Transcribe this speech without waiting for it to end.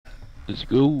Let's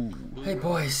go. Hey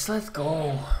boys, let's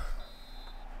go.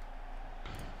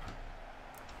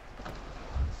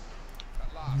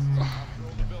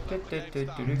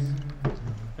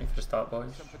 Thanks for the start, boys.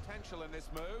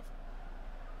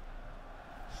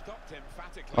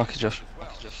 Okay, Josh.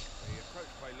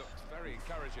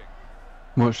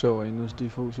 Much that way in those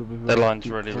defaults will be very Their line's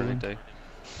deep really, really filling. deep.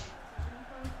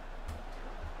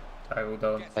 I will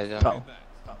do. Play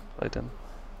them.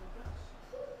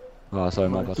 Oh, sorry,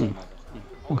 my bad.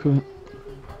 Okay.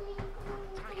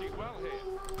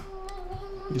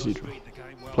 Easy draw.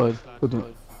 Played. Good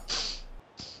one.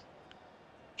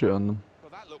 Straight on them.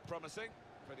 Well, that looked promising,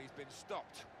 but he's been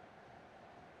stopped.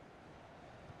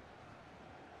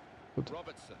 Good.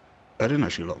 Robertson. They didn't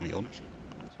actually lock me on.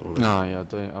 Nah, yeah,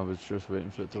 I was just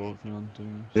waiting for it to lock me on, to be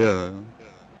honest. Yeah.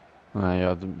 Nah,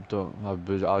 yeah,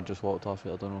 I just walked off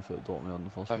it. I don't know if it locked me on the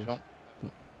first place.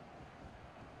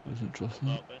 I wasn't trusting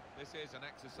it. This is an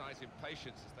exercise in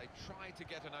patience as they try to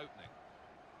get an opening.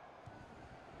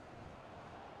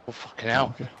 Oh, fucking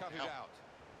hell. Okay. Cut it out.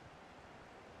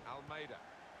 Almeida.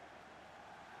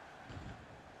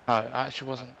 No, it actually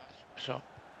wasn't a shot.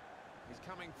 He's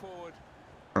coming forward.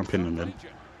 I'm pinning them in. He's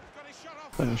got his shot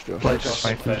off. Finish Josh. Play Josh.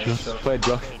 Play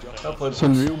Josh. It's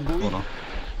unreal, boy. Hold on.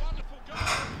 Wonderful goal.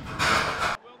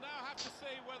 We'll now have to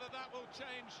see whether that will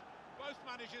change both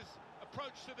managers'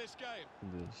 approach to this game.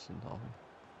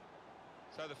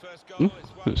 So the first goal is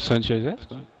one. Sanchez,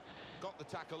 Got the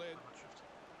tackle in.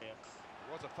 It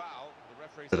was a foul. The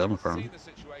referee Did have a has foul. seen the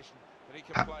situation, but he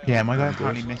can play. Yeah, my guy Good.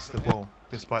 apparently missed the ball,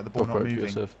 despite the ball not moving.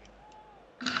 Yourself.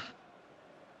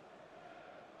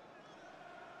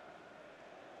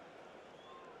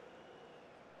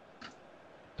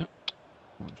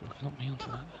 Not me onto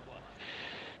that.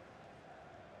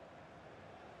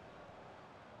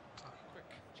 Quick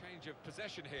change of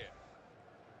possession here.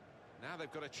 Now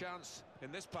they've got a chance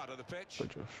in this part of the pitch. Play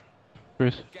Josh.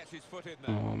 Chris. Gets his foot in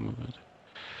Oh, there. my bad.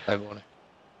 I want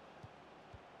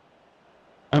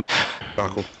it.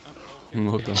 Tackle.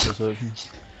 Well done, possession.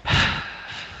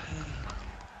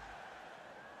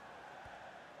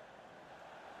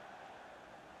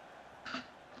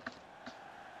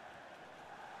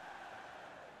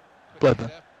 Quick Blood.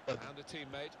 header, and a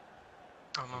teammate.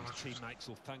 His teammates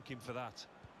will thank him for that.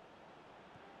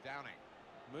 Downing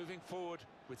moving forward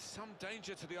with some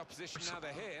danger to the opposition. Now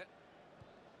they're here.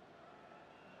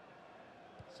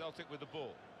 Celtic with the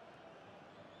ball.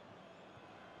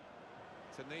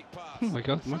 It's a neat pass. Oh my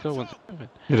god, wants it.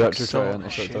 You'd actually try So and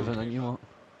if it doesn't, then you won't.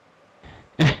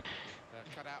 Cut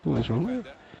out What by is the wrong?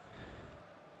 defender.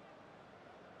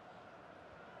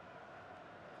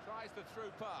 Tries the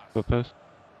through pass. Good pass.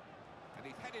 And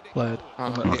he's headed it Played.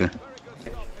 goal. Okay. Very good stop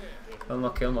here.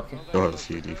 Unlucky, unlucky. You'll have a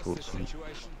few defaults. So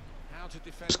How to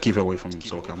defend just keep it away it. from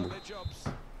Sol Campbell. Their jobs.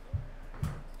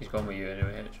 He's gone with you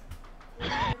anyway, Hitch.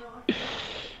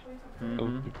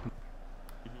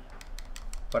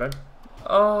 What in?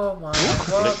 Oh my,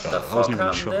 what the That fuck wasn't even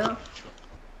a happened there? shot.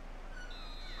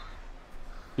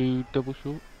 Two double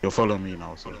short. You're following me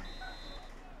now, so.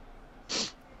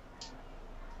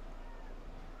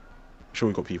 Sure,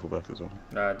 we got people back as well.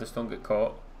 Nah, just don't get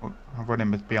caught. I'll run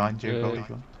in with behind you, Yeah. goal if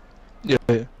you want. Yeah.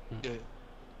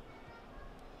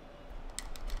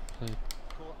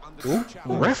 Caught under some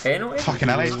challenge. Ref? Penalty? Fucking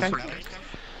hell, HK.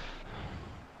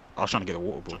 I was trying to get a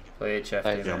water ball. Play HF,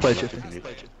 Play dude, Yeah, man. Play I'm Chip. left if you need.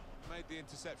 Made the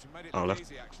interception, made it Oh, look left.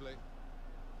 easy actually.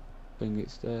 Think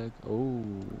it's there. Oh.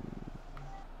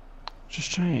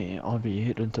 Just trying to RB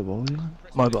hit into ball, yeah.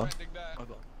 My bad. Defending there.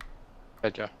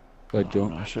 Play Josh. Good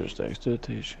job. I should have stayed to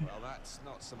teach you. Well, that's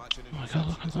not so much an Oh my God,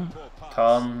 look interception at as a poor pass.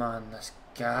 Turn, man. This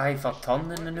guy for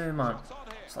turning the new man. It's on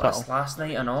here. It's like this last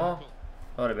night and all.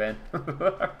 Sorry, Ben.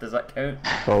 Does that count?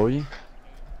 Oh, you?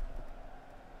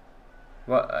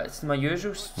 What? It's my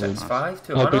usual 6'5", Oh, big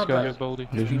 200, guy, but Baldy.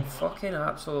 he's been fucking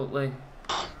absolutely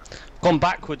Gone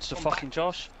backwards to fucking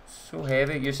Josh. so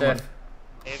heavy, Yusuf.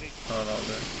 Oh, that'll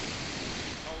do.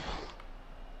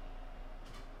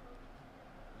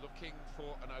 Looking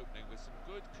for an opening with some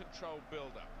good controlled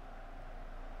build-up.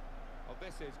 Well,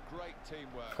 this is great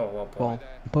teamwork. Oh, well, ball.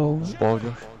 Ball. Ball,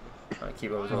 Josh. Right,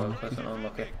 keep up as well. That's an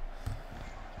unlucky.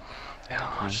 Yeah,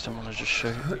 I just don't want to just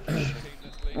shoot.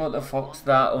 What the fuck's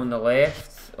that on the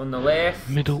left? On the left?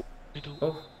 Middle.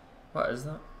 Oh, what is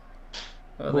that?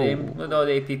 Look at them. Look at all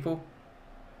the people.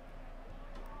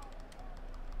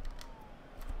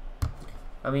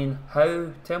 I mean, how?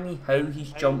 Tell me how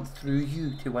he's jumped through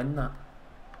you to win that.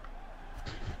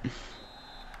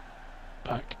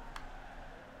 Back.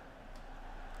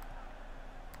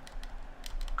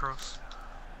 Gross.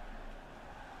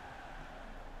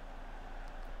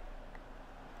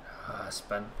 Ah,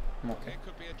 spin. I'm okay. It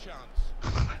could be a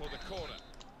chance. for the corner.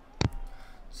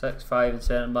 6'5" and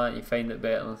centre back, you find it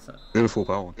better than Beautiful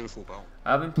ball.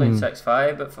 I haven't played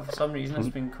 6'5", but for some reason it's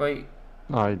been quite.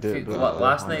 I did.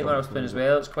 Last night when I was playing as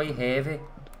well, it's quite heavy.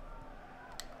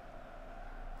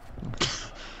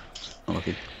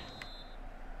 Unlucky.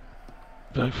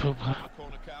 Go full back.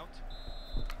 Corner count.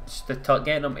 Just the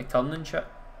getting them to turn and shit.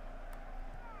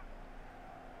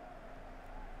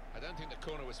 I don't think the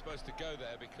corner was supposed to go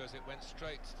there because it went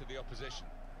straight to the opposition.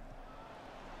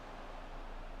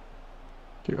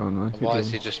 Keep on, man. Keep Why is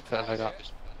going. he just putting like that?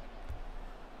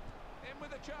 In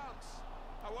with a chance.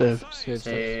 Dev,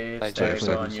 Save, Play stay Jeff.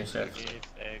 on yourself.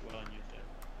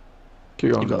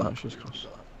 Keep on, You got man. that. It's just cross.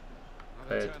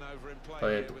 Another Played. turnover in play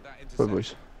Played. here with that Good interception.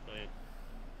 boys.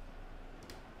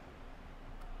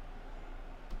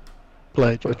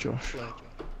 Play, Good Josh.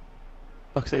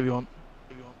 Like I say, we want.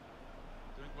 Doing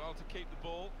well to keep the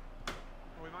ball. Well,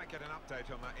 we might get an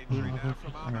update on that injury now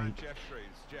from our man Jeff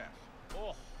Shreves. Jeff.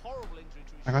 Oh, horrible injury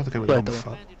to his I got to go with Play number Dylan.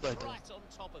 5. landed right on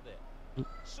top of it.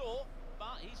 Sore,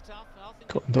 but he's tough. I think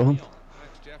Got he'll Dylan. carry on.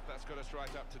 Thanks, Jeff. That's got us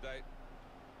right up to date.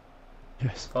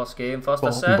 Yes. First game, first Ball,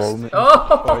 assist. mate.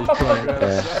 Oh!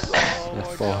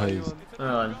 Yes, boys.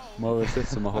 Man, More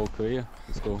assists in my whole career.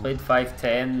 Let's go. played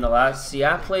 5'10" the last. See,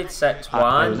 I played 6'1",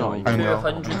 I know.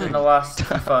 200 in the last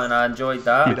FIFA, and I enjoyed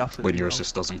that. When your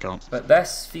assist doesn't count. But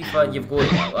this FIFA, you've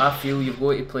got. I feel you've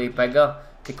got to play bigger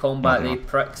to combat No, the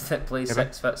pricks that play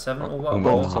 6'7". Oh, what a I'm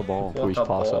ball! going to ball. What Please a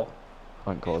pass it. ball!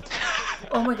 Thank God.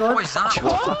 Oh my God! What is that?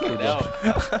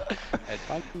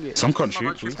 Some can't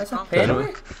shoot, please. That's a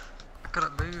penalty. Gotta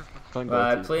move. Thank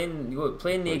Right, God.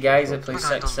 playing the guys that play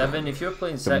 6'7". If you're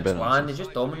playing Couldn't be 6'1", nice. they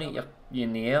just dominate you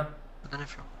in the air. And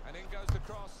if you're And in goes the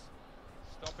cross.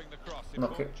 Stopping the cross.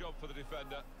 Important job for the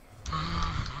defender.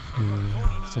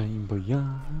 Same boy, yeah.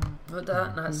 Not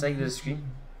that side of the screen.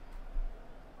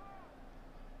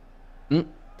 Mm.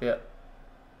 There.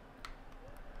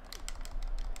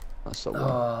 That's so well.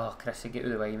 Oh, Chrissy, get out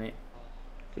of the way, mate.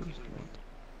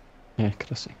 Yeah,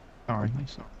 Chrissy. Sorry.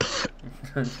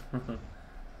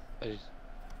 Hey,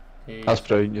 That's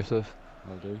brilliant, Yusuf.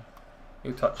 I'll do.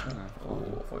 you touch me. Oh, I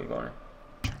thought you got it.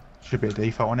 Should be a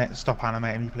default on it. Stop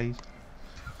animating me, please.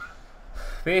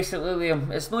 Basically, Liam,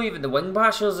 it's not even the wing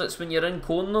bashers, it's when you're in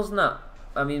corners and that.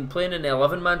 I mean, playing in the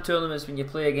 11-man tournaments when you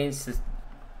play against the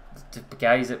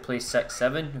guys that play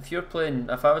 6'7". If you're playing,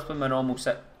 if I was playing my normal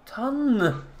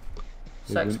 6'1",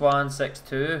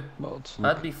 6'2",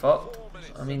 I'd be fucked.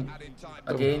 I mean,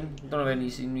 again, don't know when you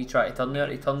see me try to turn there,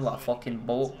 he turned like a fucking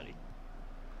boat.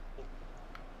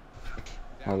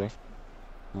 Hello.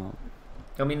 No.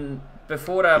 I mean,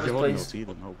 before I If was you're on playing, your team,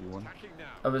 then hope you won.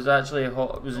 I was actually I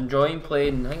was enjoying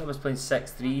playing. I think I was playing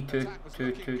 6'3",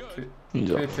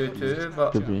 2'2",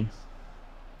 but Could be.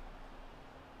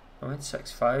 I went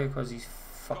 6'5" because these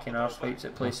fucking arsewipes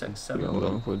that play 6'7". Yeah,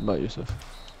 well, what about Yusuf?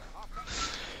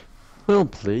 Well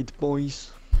played,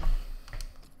 boys.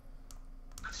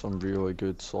 Some really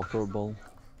good soccer ball.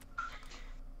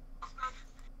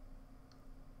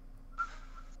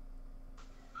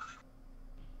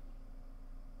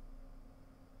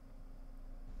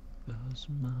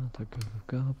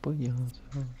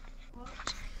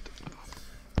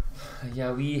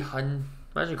 Yeah, wee hun.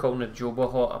 Imagine calling a Joba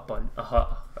hot a bun, a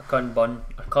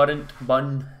current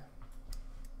bun.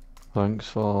 Thanks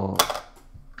for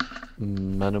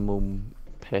minimum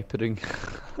peppering.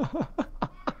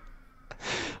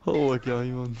 Oh my god,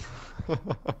 man.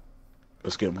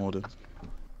 Let's get more in.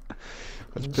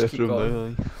 Let's Just pepper keep him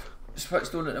going. now, aye.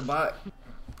 Switched on at the back.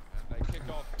 They kick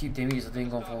off Keep doing what you're doing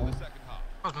going forward. the second half.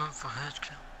 I was meant for head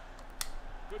kill.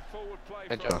 Good forward play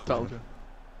Good from job.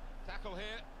 tackle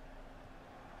here.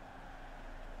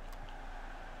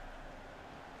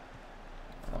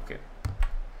 Okay.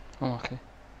 Oh, okay.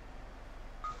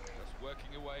 Just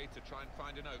working away to try and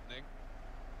find an opening.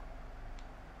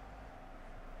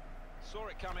 Saw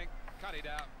it coming, cut it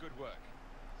out, good work.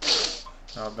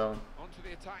 Well done. On to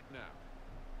the attack now.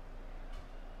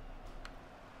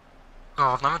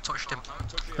 Oh, I've never touched him.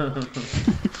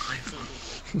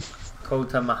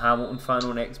 Called him a Hamilton fan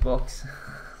on Xbox.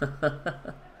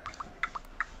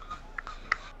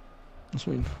 That's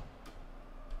fine.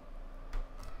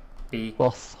 B.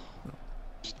 Both.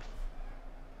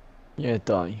 Yeah,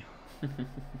 die.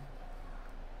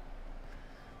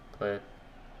 Played.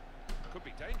 Could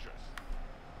be dangerous.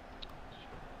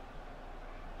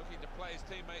 Looking to play his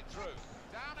teammate through.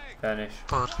 Downing! Finish.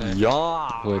 But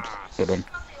Yeah! Good. Good one.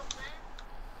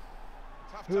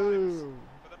 Tough times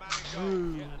for the man in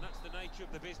goal. Yeah, and that's the nature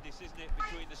of the business, isn't it?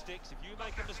 Between the sticks, if you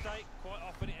make a mistake, quite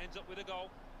often it ends up with a goal.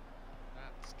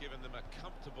 That's given them a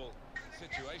comfortable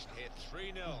situation here.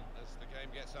 3-0 as the game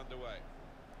gets underway.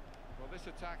 Well, this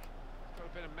attack got a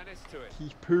bit of menace to it.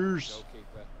 Keepers.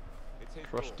 Goalkeeper. It's his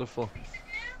Christopher.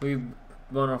 We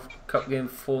won our cup game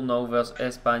 4-0 versus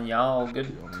Espanyol.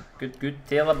 Good, good, good.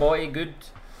 Taylor boy, good.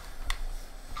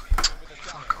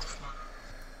 Fuck off, man.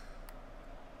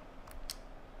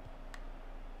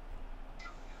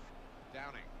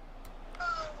 Downing.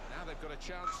 Now they've got a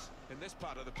chance in this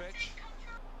part of the pitch.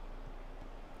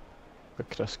 A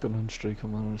Chris gun striker,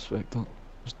 man, I respect that.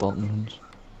 Starting runs.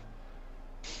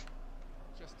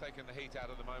 Just taking the heat out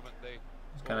of the moment.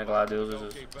 Just kind of glad those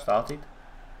has started.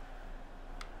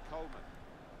 Coleman.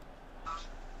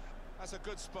 That's a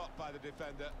good spot by the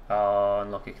defender. Oh,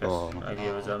 unlucky Chris. Oh,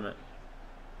 Idea was on it.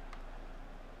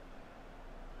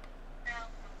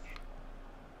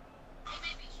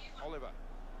 Oliver.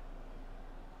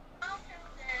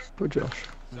 Good Josh.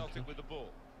 Celtic with the ball.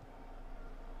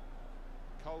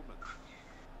 Coleman.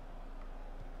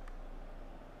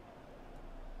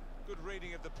 Good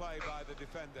reading of the play by the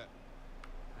defender.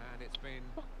 And it's been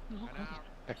an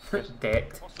hour.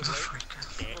 Decked.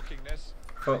 Possibly looking this.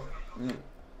 Oh,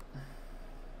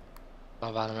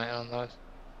 I've animated on those.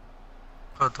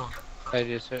 Well done. They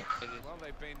do too. Well,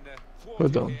 they've been Well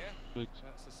thwarted done. here.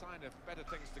 That's a sign of better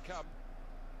things to come.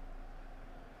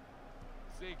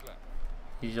 Ziegler.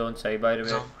 he's on side by the way.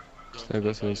 Zone. Stay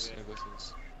with us.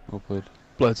 Well played.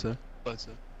 Bledsoe.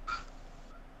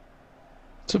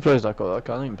 Surprised I got that.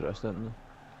 Kind of impressed, didn't I?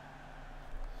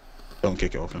 Don't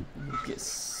kick it off him. Gets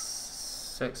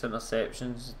 6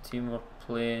 interceptions. The team were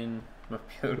playing were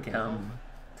pure gammon.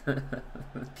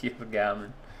 Pure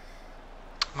gammon.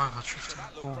 My God, shit.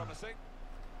 That looked promising.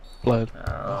 Played.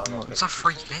 Oh, Is that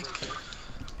free kick?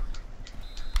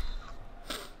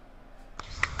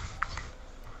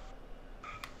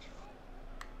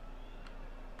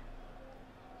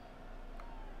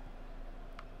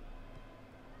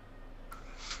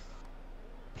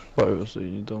 What else are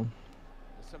you doing?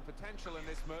 There's some potential in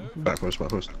this move. Back post, back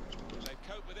post. They've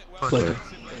coped with it well Played.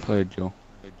 defensively. Played, Joe.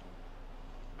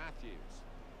 Matthews.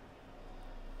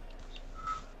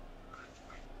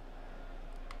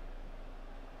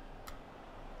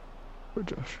 Good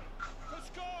Josh. Good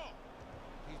score.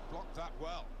 He's blocked that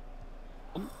well.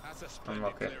 That's a splendid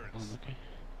Unlucky. clearance.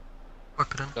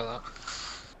 Whip it in. Got that.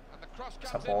 And the cross It's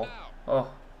a comes in ball. now. Oh,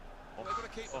 Well, they've got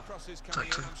to keep the crosses coming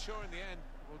in. I'm sure in the end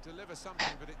will deliver something,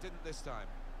 but it didn't this time.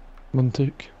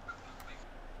 Muntik.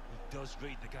 He does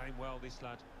read the game well, this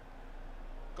lad.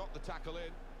 Got the tackle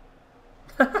in.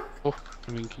 Oh,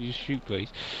 I mean, can you shoot, please?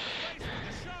 Space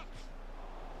for the shot.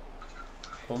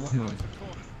 Homer. Now it's a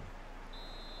corner.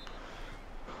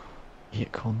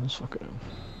 8 corners, fuck it.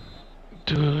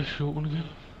 Do a short one again.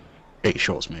 8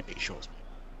 shots, mate. 8 shots, mate.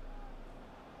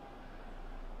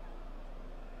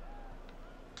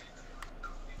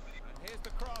 And here's the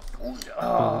cross.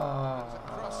 Oh,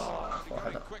 Cross I had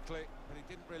going it. quickly, but he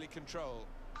didn't really control.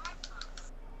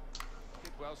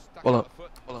 Did well, stuck Well out up, the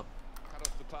foot. well up. Cut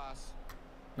off the pass.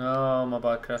 No, my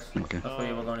bad, Chris. Okay. I thought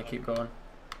you were going to keep going.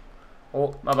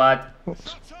 Oh, my bad.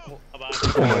 Shots off. Oh my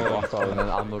god, I thought I'm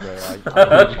not gonna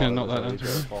lie. just gonna knock that down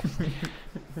to me.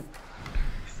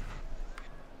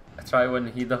 I try one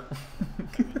header.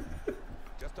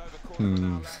 Just over quarter of an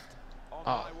hour left on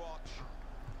Ah. my watch.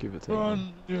 Give it to him.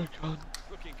 Run, you can't.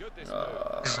 Looking good this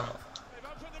move. Is on. They've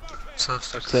opened them up here. Serve.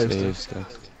 Save.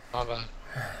 My bad.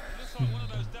 It looks like one of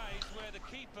those days where the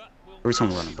keeper will Every time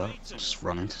I really run about, beat 'em. just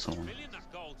run into someone. Million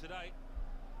that goal today.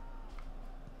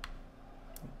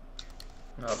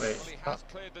 Oh, Well, wait. he has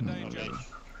cleared the danger.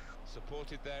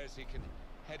 Supported there as he can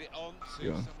head it on to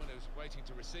Yeah. someone who's waiting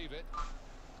to receive it.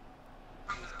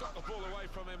 He's got the ball away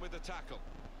from him with the tackle.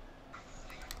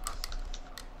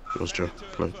 Yours, Joe. Headed to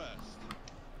it Play.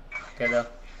 first. Get there.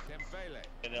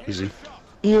 Dembele. Easy. Shot.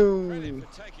 You. Credit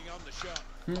for taking on the shot.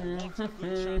 What a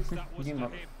good chance that was You for know,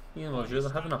 him. you know, they're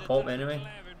having a pop anyway.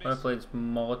 When I played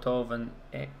Molotov and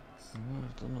X.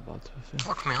 I've done a bad to be fair.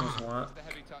 Fuck me, What's on. that? The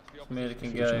heavy touch, the American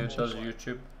opposition. guy who does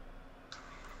YouTube.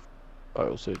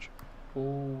 I'll Sage.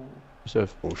 Oh,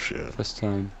 Save. Oh shit. First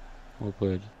time. Well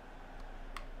played.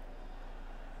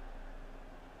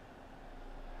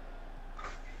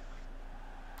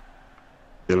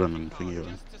 Dylan and thingy.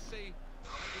 Just to see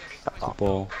That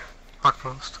ball. Back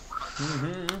post.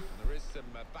 mm-hmm. there is some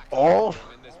back Oh.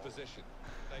 in this position.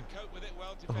 They cope with it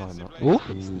well Oh, no.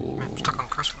 defensively. I'm stuck on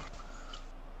Chris.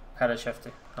 Had a shifty.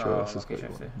 Joe, Oh, this is lucky good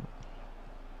shifty.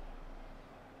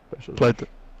 one. Played it.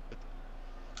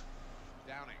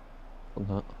 Downing. On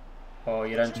that. Oh,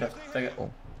 you're in shift. Dig it.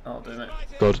 Oh. That'll do, mate.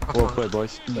 Good. Well played,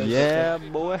 boys. Good, Yeah,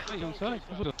 good, boy. Hey, I'm sorry.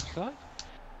 I was offside.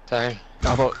 Time.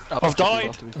 I've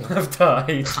died. I've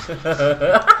died.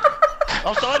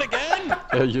 I've died again.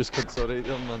 Yeah, you just consolidate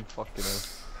them, man. Fucking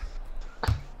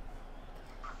hell.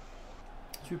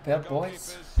 Superb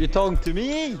boys. You talking to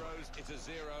me?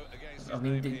 I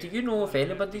mean, do you know if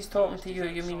anybody's talking to you?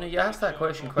 You mean, you ask that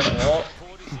question quite a lot.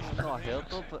 No, I heard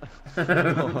her, but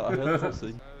no, I heard her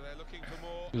say.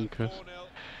 Me, Chris.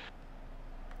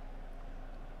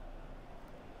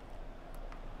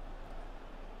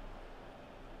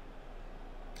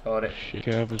 Sorry. Shit,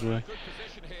 get out of his way.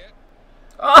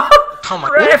 Oh my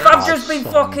Ref, god. I've just been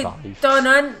fucking done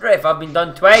in. Ref, I've been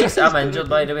done twice. I'm injured,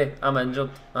 by the way. I'm injured.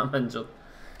 I'm injured.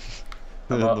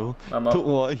 I'm up. No, I'm up. don't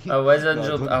worry. I was No,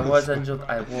 injured. don't I was listen. injured.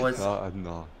 I was.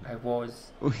 No. I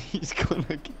was. He's gonna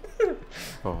get...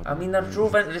 Oh, I mean, I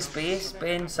drove into the space,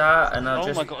 Ben sat, and I Oh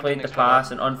just my God, played the next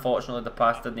pass, and unfortunately the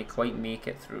pass didn't quite make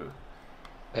it through.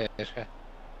 Okay.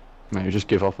 Mate, you just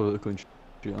give up about the country.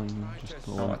 Just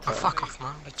Not at all. Fuck off,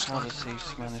 man. It's How not. does he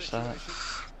manage that?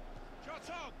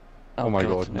 Oh my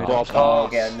God, no. What a Oh,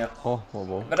 pass. get in there. Oh, what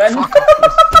ball? We're in.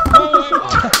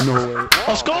 No way.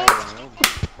 I scored!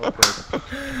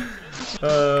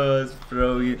 Oh, it's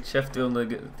brilliant. Shifty on the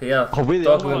tail. Oh, wait,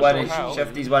 Talk the about other one one's of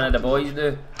Shifty's one of the boys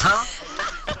now.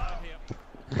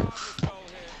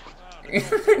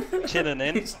 Chinning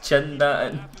in. He's chinned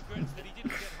that in.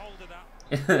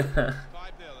 5-0 and the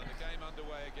game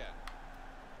underway again.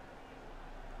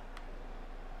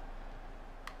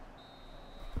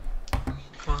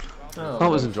 That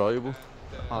was enjoyable.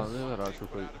 They were actually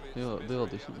quite... They were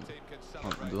decent.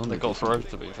 They got through,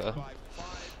 to be fair.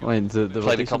 I mean, they were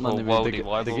Played a decent, couple man. of They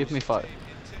worldy gave me rivals. 5.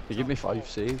 They gave me 5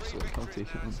 saves, so I can't take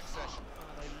it. Man.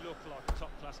 They look like a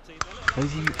top-class team. How do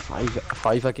you get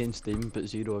 5 against them, but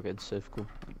 0 against Sevco?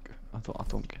 Like, I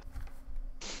don't get.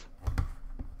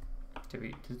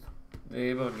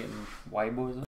 They were getting Weibo, is it?